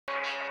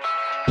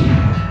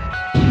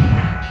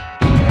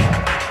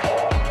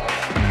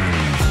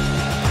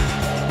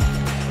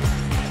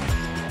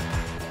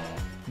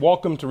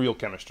Welcome to Real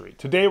Chemistry.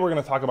 Today we're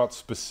going to talk about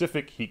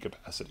specific heat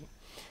capacity.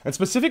 And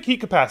specific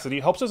heat capacity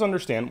helps us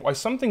understand why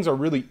some things are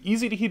really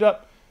easy to heat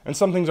up and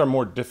some things are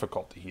more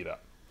difficult to heat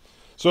up.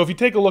 So if you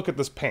take a look at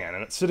this pan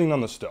and it's sitting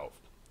on the stove,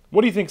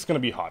 what do you think is going to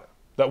be hotter?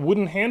 That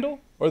wooden handle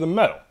or the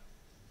metal?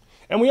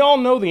 And we all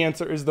know the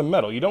answer is the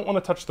metal. You don't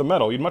want to touch the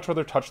metal. You'd much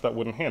rather touch that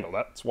wooden handle.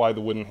 That's why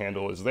the wooden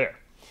handle is there.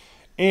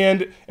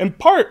 And in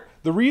part,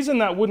 the reason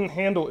that wooden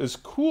handle is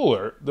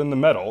cooler than the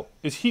metal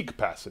is heat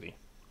capacity.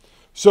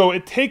 So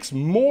it takes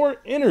more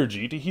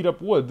energy to heat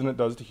up wood than it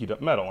does to heat up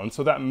metal. And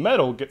so that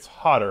metal gets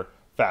hotter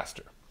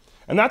faster.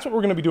 And that's what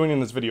we're going to be doing in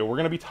this video. We're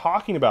going to be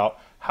talking about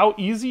how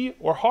easy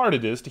or hard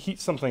it is to heat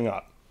something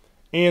up.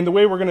 And the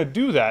way we're going to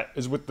do that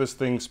is with this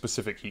thing,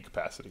 specific heat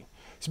capacity.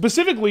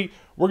 Specifically,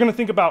 we're going to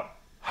think about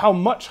how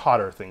much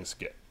hotter things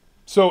get.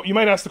 So you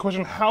might ask the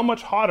question, how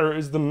much hotter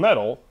is the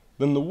metal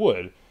than the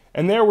wood?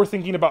 And there we're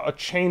thinking about a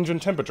change in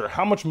temperature.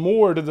 How much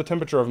more did the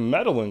temperature of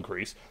metal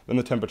increase than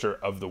the temperature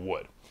of the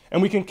wood?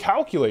 And we can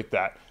calculate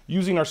that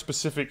using our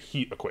specific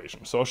heat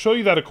equation. So I'll show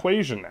you that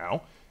equation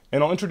now,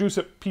 and I'll introduce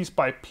it piece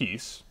by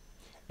piece.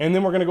 And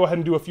then we're going to go ahead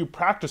and do a few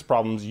practice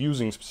problems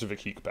using specific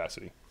heat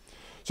capacity.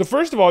 So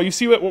first of all, you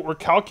see that what we're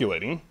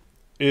calculating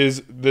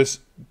is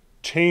this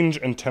change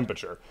in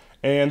temperature.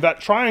 And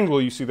that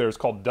triangle you see there is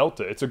called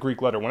delta. It's a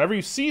Greek letter. Whenever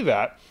you see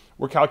that,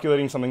 we're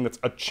calculating something that's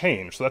a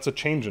change. So that's a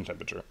change in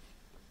temperature.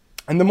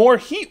 And the more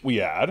heat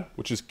we add,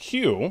 which is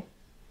Q,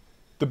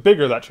 the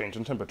bigger that change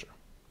in temperature.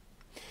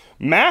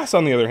 Mass,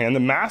 on the other hand, the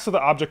mass of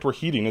the object we're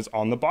heating is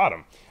on the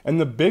bottom.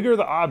 And the bigger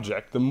the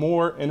object, the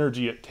more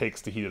energy it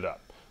takes to heat it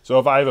up. So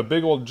if I have a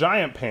big old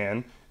giant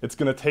pan, it's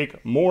going to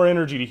take more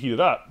energy to heat it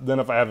up than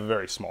if I have a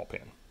very small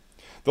pan.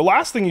 The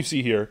last thing you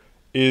see here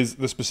is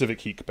the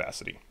specific heat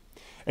capacity.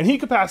 And heat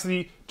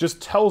capacity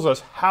just tells us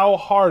how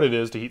hard it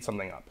is to heat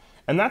something up.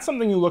 And that's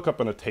something you look up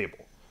in a table.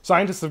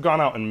 Scientists have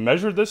gone out and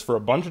measured this for a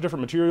bunch of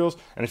different materials,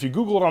 and if you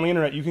Google it on the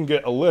internet, you can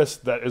get a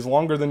list that is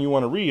longer than you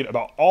want to read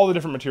about all the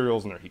different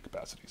materials and their heat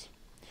capacities.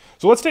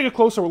 So let's take a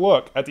closer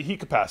look at the heat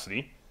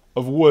capacity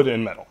of wood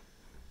and metal.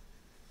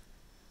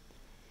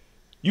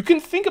 You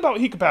can think about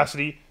heat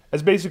capacity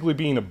as basically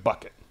being a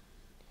bucket.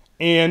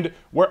 And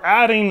we're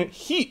adding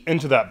heat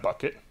into that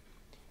bucket,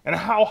 and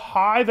how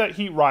high that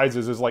heat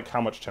rises is like how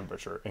much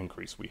temperature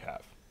increase we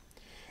have.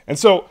 And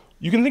so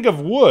you can think of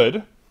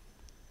wood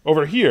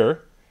over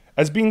here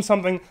as being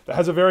something that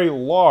has a very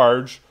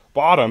large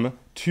bottom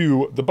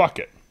to the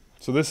bucket.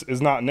 So this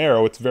is not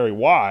narrow, it's very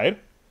wide.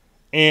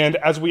 And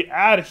as we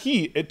add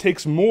heat, it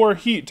takes more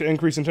heat to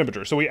increase in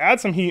temperature. So we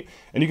add some heat,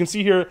 and you can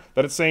see here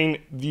that it's saying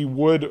the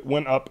wood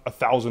went up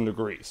 1,000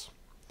 degrees.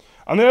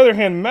 On the other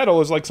hand,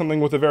 metal is like something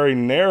with a very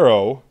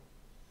narrow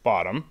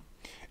bottom.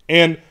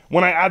 And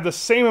when I add the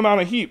same amount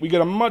of heat, we get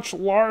a much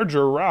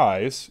larger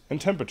rise in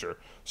temperature.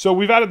 So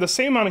we've added the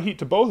same amount of heat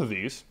to both of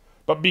these,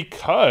 but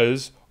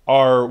because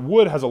our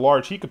wood has a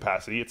large heat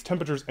capacity, its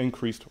temperature's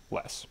increased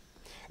less.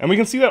 And we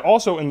can see that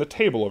also in the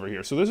table over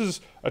here. So this is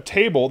a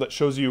table that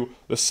shows you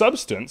the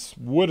substance,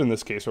 wood in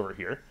this case over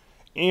here,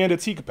 and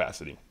its heat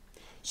capacity.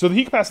 So the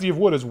heat capacity of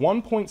wood is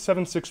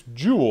 1.76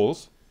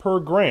 joules per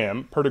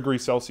gram per degree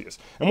Celsius.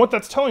 And what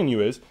that's telling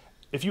you is,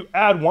 if you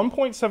add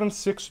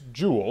 1.76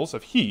 joules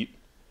of heat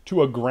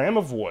to a gram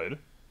of wood,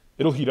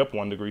 it'll heat up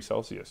 1 degree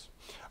Celsius.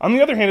 On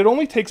the other hand, it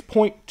only takes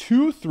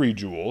 0.23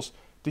 joules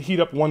to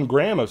heat up 1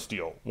 gram of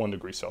steel 1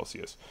 degree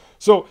Celsius.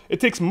 So it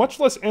takes much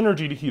less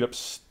energy to heat up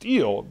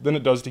steel than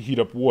it does to heat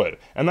up wood.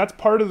 And that's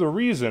part of the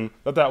reason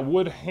that that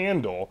wood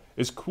handle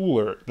is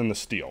cooler than the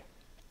steel.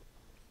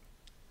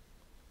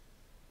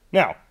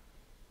 Now,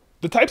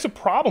 the types of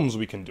problems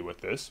we can do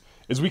with this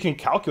is we can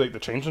calculate the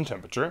change in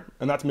temperature,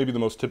 and that's maybe the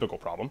most typical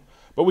problem.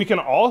 But we can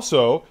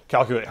also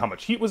calculate how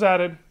much heat was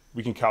added,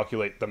 we can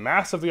calculate the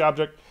mass of the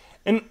object,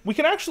 and we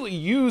can actually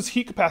use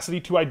heat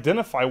capacity to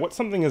identify what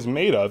something is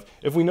made of.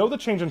 If we know the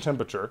change in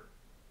temperature,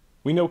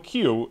 we know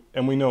Q,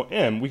 and we know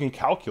M, we can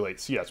calculate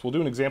CS. We'll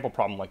do an example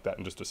problem like that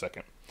in just a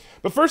second.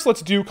 But first,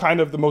 let's do kind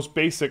of the most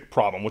basic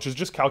problem, which is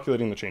just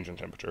calculating the change in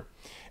temperature.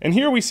 And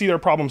here we see their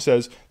problem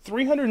says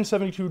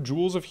 372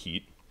 joules of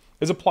heat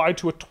is applied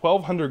to a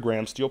 1,200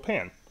 gram steel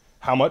pan.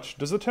 How much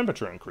does the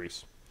temperature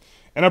increase?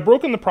 And I've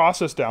broken the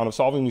process down of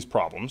solving these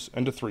problems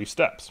into 3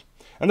 steps.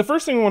 And the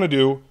first thing we want to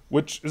do,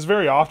 which is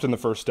very often the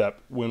first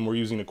step when we're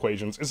using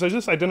equations, is to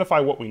just identify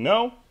what we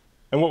know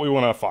and what we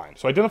want to find.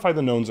 So identify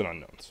the knowns and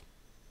unknowns.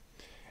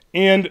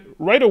 And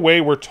right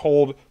away we're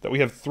told that we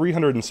have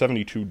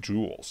 372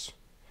 joules.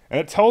 And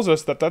it tells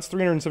us that that's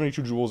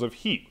 372 joules of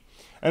heat.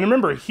 And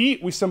remember,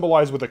 heat we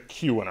symbolize with a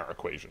Q in our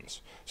equations.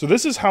 So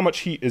this is how much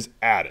heat is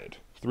added,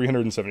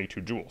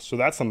 372 joules. So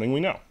that's something we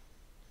know.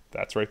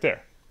 That's right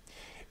there.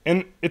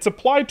 And it's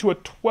applied to a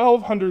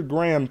 1,200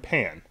 gram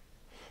pan.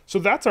 So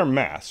that's our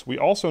mass. We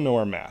also know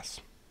our mass.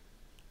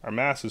 Our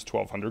mass is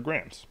 1,200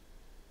 grams.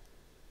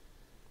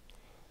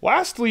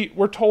 Lastly,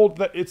 we're told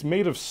that it's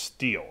made of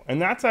steel.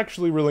 And that's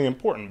actually really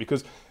important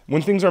because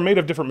when things are made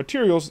of different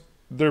materials,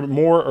 they're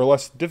more or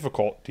less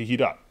difficult to heat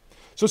up.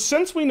 So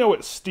since we know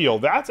it's steel,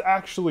 that's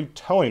actually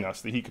telling us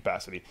the heat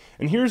capacity.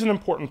 And here's an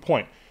important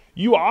point.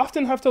 you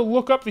often have to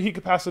look up the heat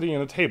capacity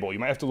in a table. You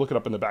might have to look it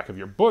up in the back of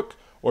your book,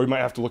 or you might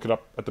have to look it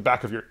up at the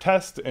back of your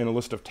test in a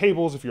list of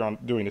tables if you're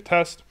doing a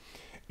test.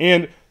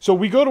 And so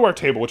we go to our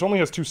table, which only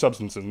has two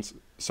substances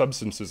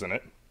in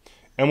it,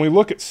 and we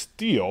look at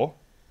steel,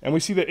 and we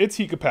see that its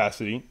heat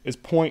capacity is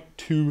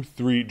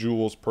 0.23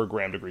 joules per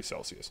gram degree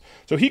Celsius.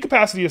 So heat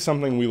capacity is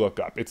something we look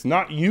up. It's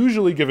not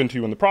usually given to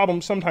you in the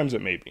problem. Sometimes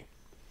it may be.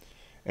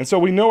 And so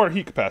we know our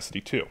heat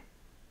capacity too.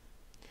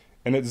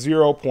 And it's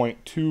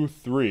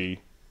 0.23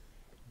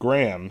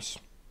 joules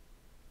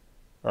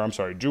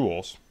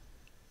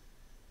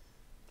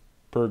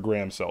per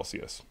gram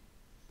Celsius.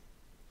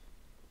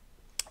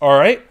 All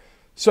right,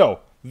 so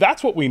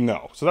that's what we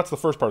know. So that's the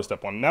first part of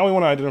step one. Now we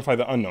want to identify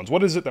the unknowns.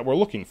 What is it that we're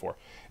looking for?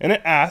 And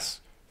it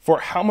asks for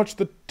how much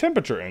the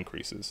temperature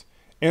increases.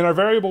 And our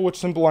variable which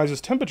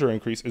symbolizes temperature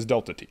increase is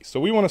delta T. So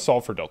we want to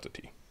solve for delta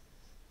T.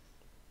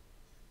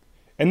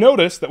 And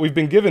notice that we've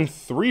been given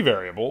 3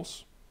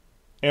 variables,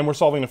 and we're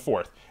solving a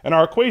 4th. And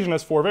our equation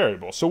has 4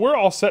 variables. So we're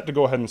all set to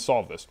go ahead and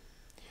solve this.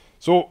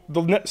 So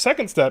the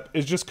second step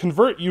is just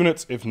convert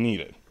units if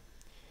needed.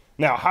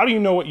 Now, how do you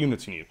know what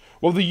units you need?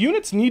 Well, the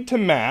units need to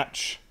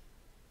match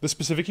the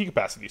specific heat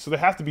capacity. So they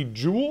have to be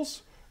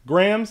joules,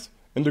 grams,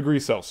 and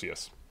degrees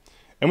Celsius.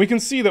 And we can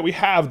see that we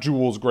have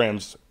joules,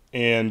 grams,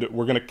 and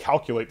we're going to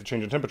calculate the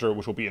change in temperature,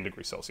 which will be in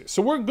degrees Celsius.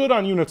 So we're good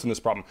on units in this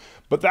problem.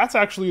 But that's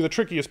actually the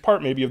trickiest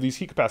part maybe of these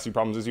heat capacity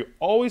problems, is you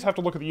always have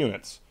to look at the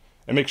units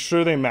and make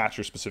sure they match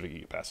your specific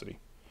heat capacity.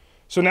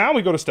 So now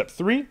we go to step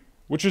 3,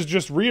 which is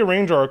just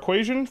rearrange our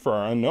equation for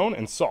our unknown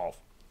and solve.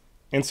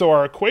 And so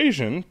our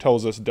equation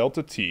tells us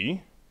delta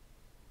T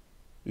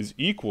is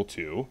equal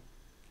to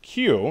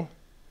Q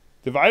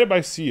divided by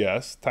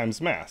CS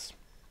times mass.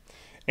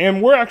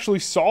 And we're actually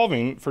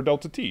solving for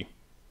delta T.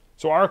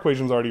 So our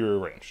equation's already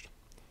rearranged.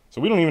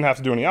 So we don't even have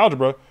to do any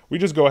algebra. We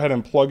just go ahead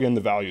and plug in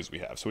the values we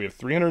have. So we have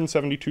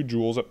 372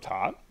 joules up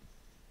top.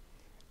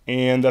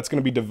 And that's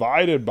going to be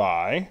divided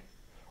by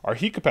our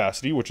heat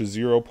capacity, which is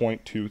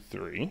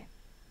 0.23,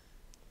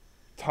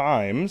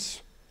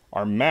 times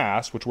our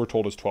mass, which we're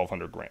told is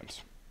 1,200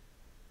 grams.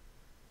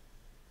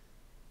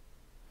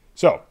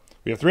 So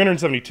we have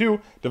 372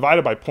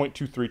 divided by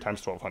 0.23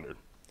 times 1,200.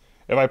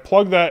 If I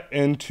plug that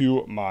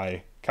into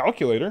my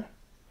calculator,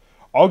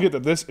 I'll get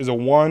that this is a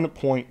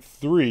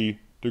 1.3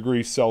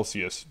 degrees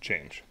Celsius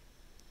change.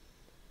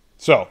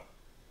 So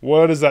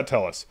what does that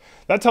tell us?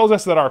 That tells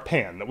us that our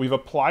pan that we've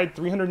applied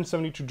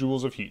 372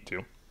 joules of heat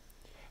to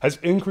has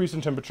increased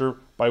in temperature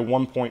by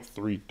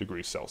 1.3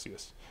 degrees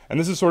Celsius. And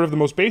this is sort of the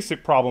most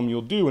basic problem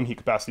you'll do in heat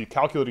capacity,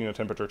 calculating a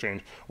temperature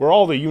change, where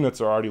all the units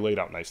are already laid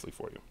out nicely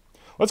for you.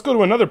 Let's go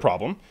to another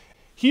problem.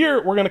 Here,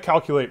 we're going to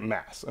calculate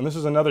mass, and this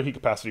is another heat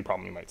capacity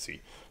problem you might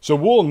see. So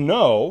we'll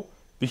know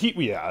the heat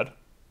we add,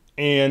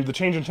 and the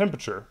change in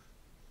temperature,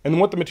 and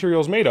what the material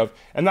is made of,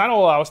 and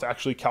that'll allow us to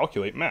actually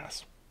calculate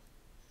mass.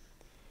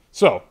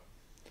 So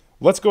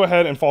let's go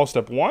ahead and follow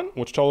step 1,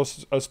 which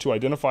tells us to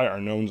identify our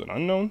knowns and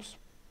unknowns.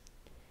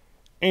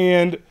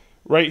 And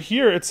right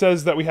here, it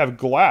says that we have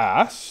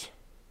glass.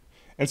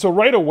 And so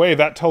right away,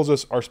 that tells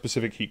us our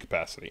specific heat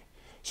capacity.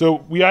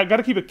 So we got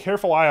to keep a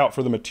careful eye out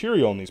for the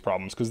material in these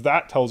problems, because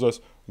that tells us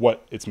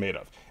what it's made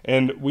of.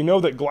 And we know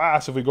that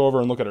glass, if we go over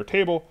and look at our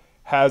table,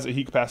 has a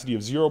heat capacity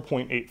of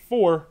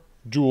 0.84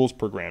 joules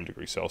per gram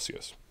degree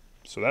Celsius.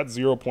 So that's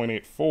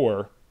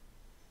 0.84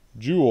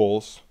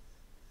 joules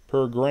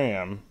per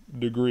gram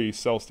degree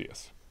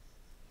Celsius.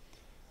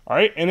 All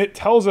right, and it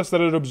tells us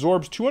that it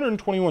absorbs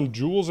 221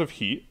 joules of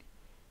heat,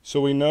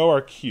 so we know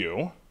our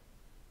Q.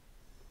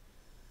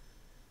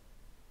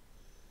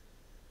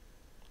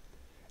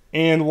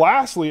 And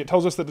lastly, it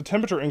tells us that the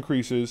temperature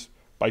increases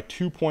by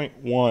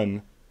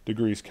 2.1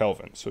 degrees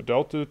Kelvin. So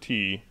delta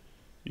T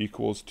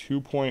equals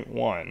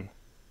 2.1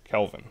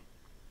 Kelvin.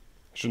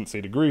 I shouldn't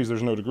say degrees,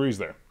 there's no degrees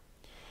there.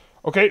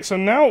 Okay, so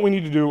now what we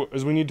need to do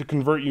is we need to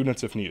convert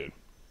units if needed.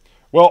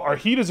 Well, our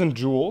heat is in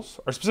joules.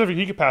 Our specific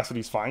heat capacity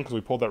is fine because we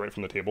pulled that right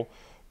from the table.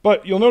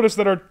 But you'll notice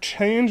that our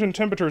change in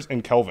temperature is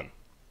in Kelvin.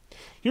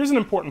 Here's an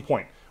important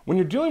point. When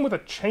you're dealing with a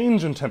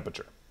change in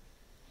temperature,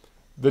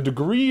 the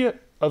degree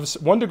of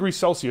 1 degree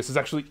Celsius is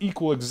actually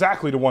equal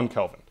exactly to 1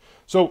 Kelvin.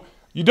 So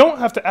you don't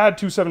have to add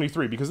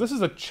 273 because this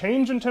is a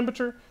change in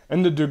temperature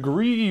and the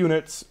degree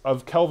units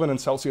of Kelvin and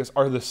Celsius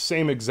are the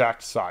same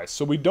exact size.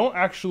 So we don't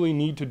actually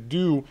need to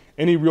do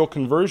any real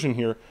conversion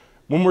here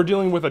when we're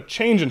dealing with a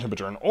change in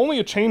temperature, and only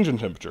a change in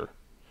temperature.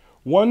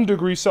 1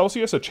 degree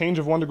Celsius, a change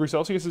of 1 degree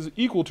Celsius is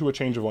equal to a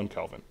change of 1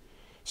 Kelvin.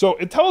 So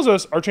it tells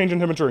us our change in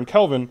temperature in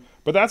Kelvin,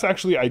 but that's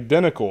actually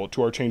identical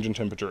to our change in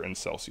temperature in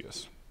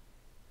Celsius.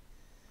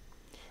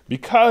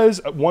 Because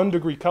 1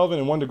 degree Kelvin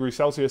and 1 degree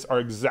Celsius are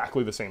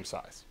exactly the same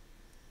size.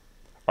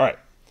 All right,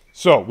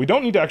 so we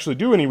don't need to actually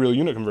do any real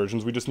unit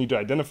conversions. We just need to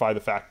identify the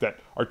fact that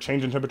our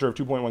change in temperature of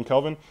 2.1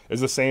 Kelvin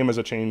is the same as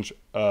a change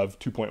of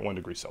 2.1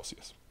 degrees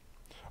Celsius.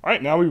 All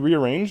right, now we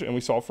rearrange and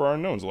we solve for our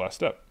unknowns, the last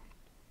step.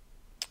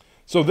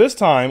 So this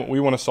time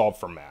we want to solve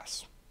for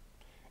mass.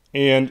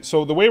 And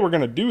so the way we're going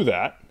to do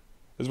that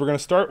is we're going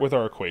to start with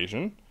our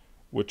equation,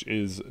 which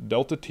is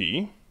delta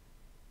T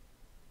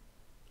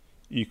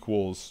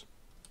equals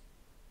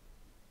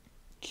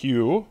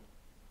Q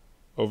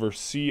over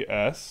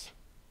CS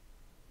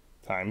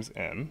times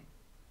N.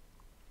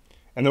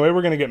 And the way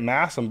we're going to get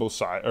mass on both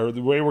sides, or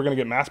the way we're going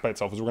to get mass by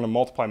itself, is we're going to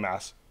multiply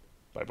mass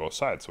by both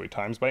sides. So we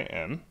times by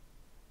N.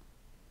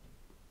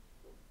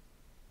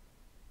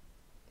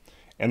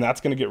 And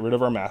that's going to get rid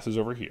of our masses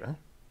over here.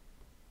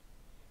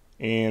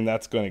 And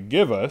that's going to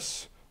give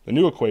us the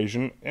new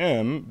equation,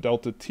 M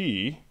delta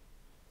T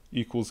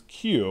equals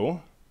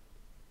Q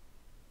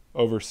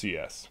over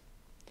CS.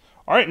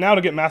 All right, now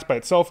to get mass by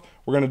itself,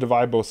 we're going to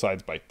divide both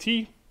sides by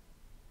T.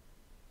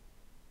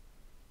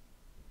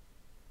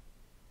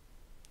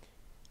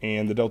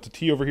 And the delta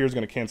T over here is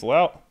going to cancel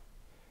out.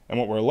 And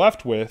what we're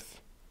left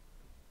with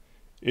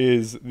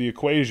is the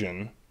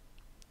equation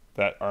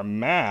that our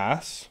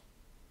mass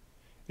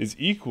is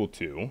equal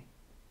to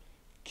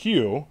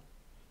Q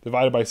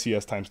divided by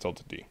CS times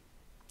delta T.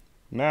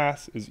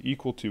 Mass is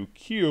equal to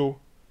Q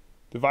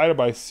divided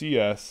by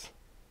CS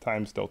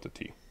times delta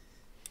T.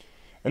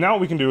 And now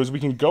what we can do is we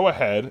can go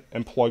ahead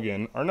and plug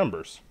in our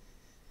numbers.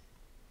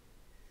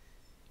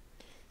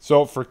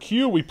 So for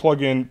Q, we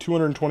plug in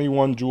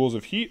 221 joules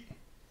of heat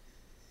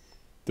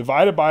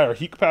divided by our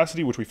heat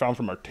capacity, which we found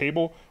from our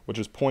table, which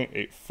is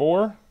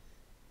 0.84.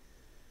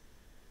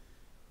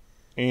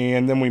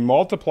 And then we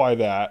multiply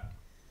that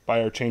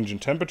by our change in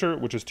temperature,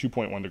 which is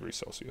 2.1 degrees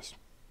Celsius.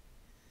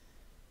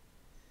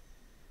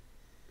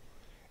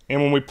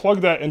 And when we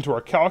plug that into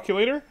our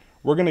calculator,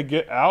 we're going to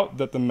get out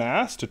that the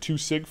mass to 2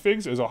 sig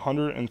figs is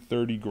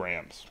 130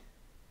 grams.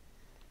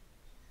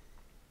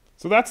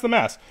 So that's the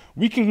mass.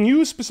 We can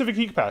use specific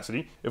heat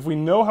capacity if we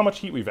know how much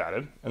heat we've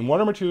added and what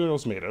our material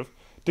is made of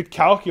to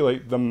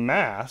calculate the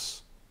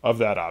mass of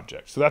that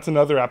object. So that's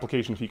another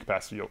application of heat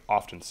capacity you'll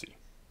often see.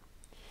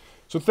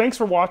 So thanks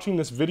for watching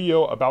this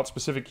video about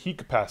specific heat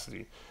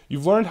capacity.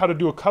 You've learned how to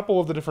do a couple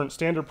of the different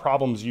standard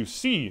problems you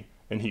see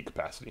in heat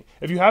capacity.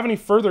 If you have any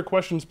further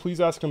questions,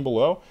 please ask them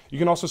below. You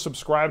can also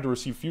subscribe to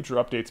receive future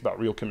updates about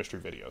real chemistry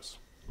videos.